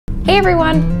Hey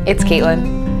everyone, it's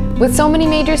Kaitlyn. With so many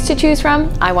majors to choose from,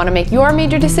 I want to make your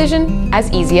major decision as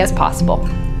easy as possible.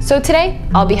 So today,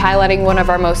 I'll be highlighting one of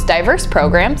our most diverse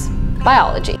programs,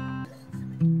 biology.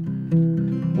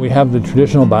 We have the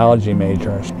traditional biology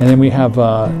majors, and then we have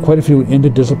quite a few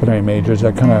interdisciplinary majors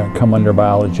that kind of come under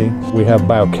biology. We have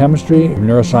biochemistry,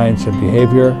 neuroscience and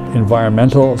behavior,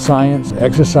 environmental science,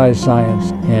 exercise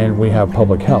science, and we have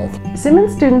public health.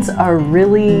 Simmons students are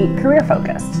really career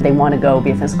focused. They want to go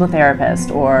be a physical therapist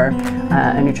or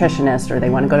a nutritionist, or they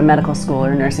want to go to medical school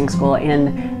or nursing school,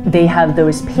 and they have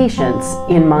those patients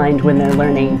in mind when they're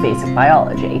learning basic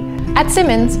biology. At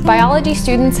Simmons, biology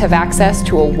students have access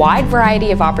to a wide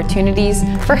variety of opportunities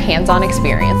for hands-on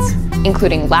experience,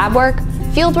 including lab work,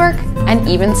 field work, and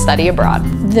even study abroad.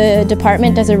 The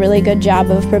department does a really good job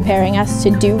of preparing us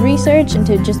to do research and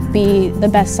to just be the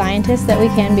best scientists that we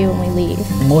can be when we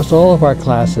leave. Most all of our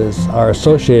classes are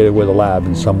associated with a lab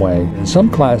in some way. And some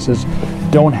classes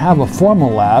don't have a formal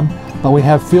lab, but we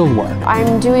have field work.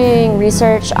 I'm doing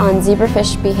research on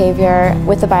zebrafish behavior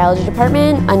with the biology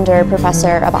department under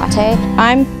Professor Abate.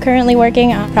 I'm currently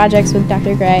working on projects with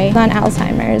Dr. Gray on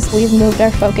Alzheimer's. We've moved our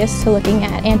focus to looking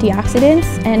at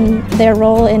antioxidants and their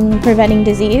role in preventing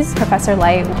disease. Professor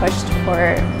Light pushed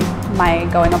for my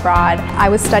going abroad. I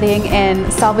was studying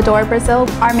in Salvador, Brazil.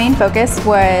 Our main focus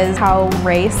was how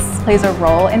race plays a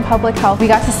role in public health. We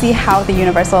got to see how the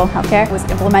universal healthcare was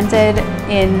implemented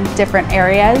in different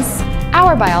areas.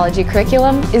 Our biology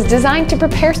curriculum is designed to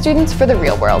prepare students for the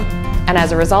real world, and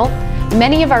as a result,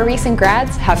 many of our recent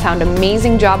grads have found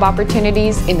amazing job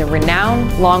opportunities in the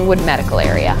renowned Longwood medical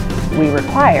area. We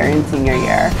require in senior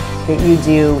year that you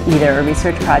do either a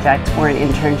research project or an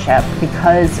internship.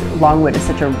 Because Longwood is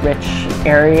such a rich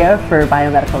area for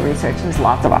biomedical research, there's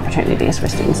lots of opportunities for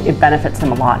students. It benefits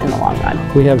them a lot in the long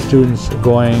run. We have students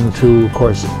going to, of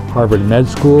course, Harvard Med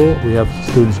School. We have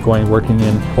students working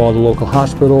in all the local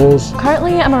hospitals.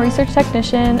 Currently, I'm a research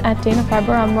technician at Dana-Farber.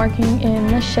 I'm working in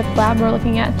the SHIP lab. We're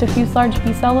looking at diffuse large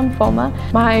B-cell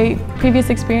lymphoma. My previous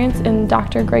experience in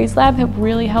Dr. Gray's lab have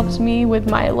really helped me with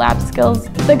my lab skills.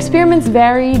 The experiments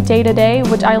vary day to day,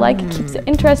 which I like. It keeps it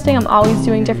interesting. I'm always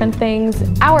doing different things.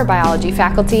 Our biology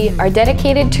faculty are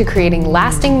dedicated to creating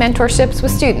lasting mentorships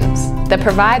with students that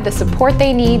provide the support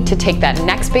they need to take that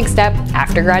next big step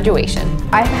after graduation.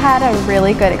 I've had a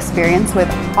really good experience with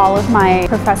all of my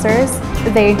professors.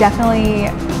 They definitely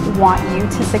want you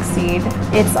to succeed.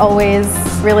 It's always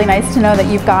really nice to know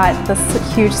that you've got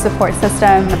this huge support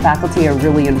system. The faculty are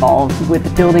really involved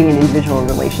with building an individual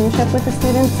relationship with the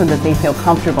students so that they feel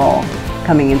comfortable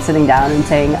coming and sitting down and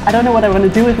saying, I don't know what I want to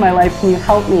do with my life, can you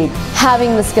help me?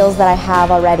 Having the skills that I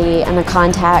have already and the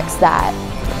contacts that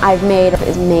I've made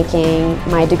is making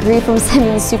my degree from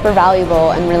Simmons super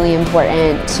valuable and really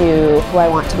important to who I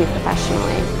want to be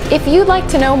professionally. If you'd like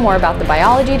to know more about the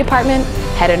biology department,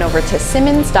 head on over to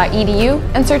simmons.edu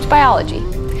and search biology.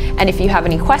 And if you have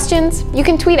any questions, you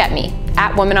can tweet at me,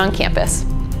 @WomenOnCampus.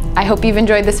 I hope you've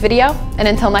enjoyed this video, and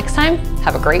until next time,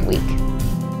 have a great week.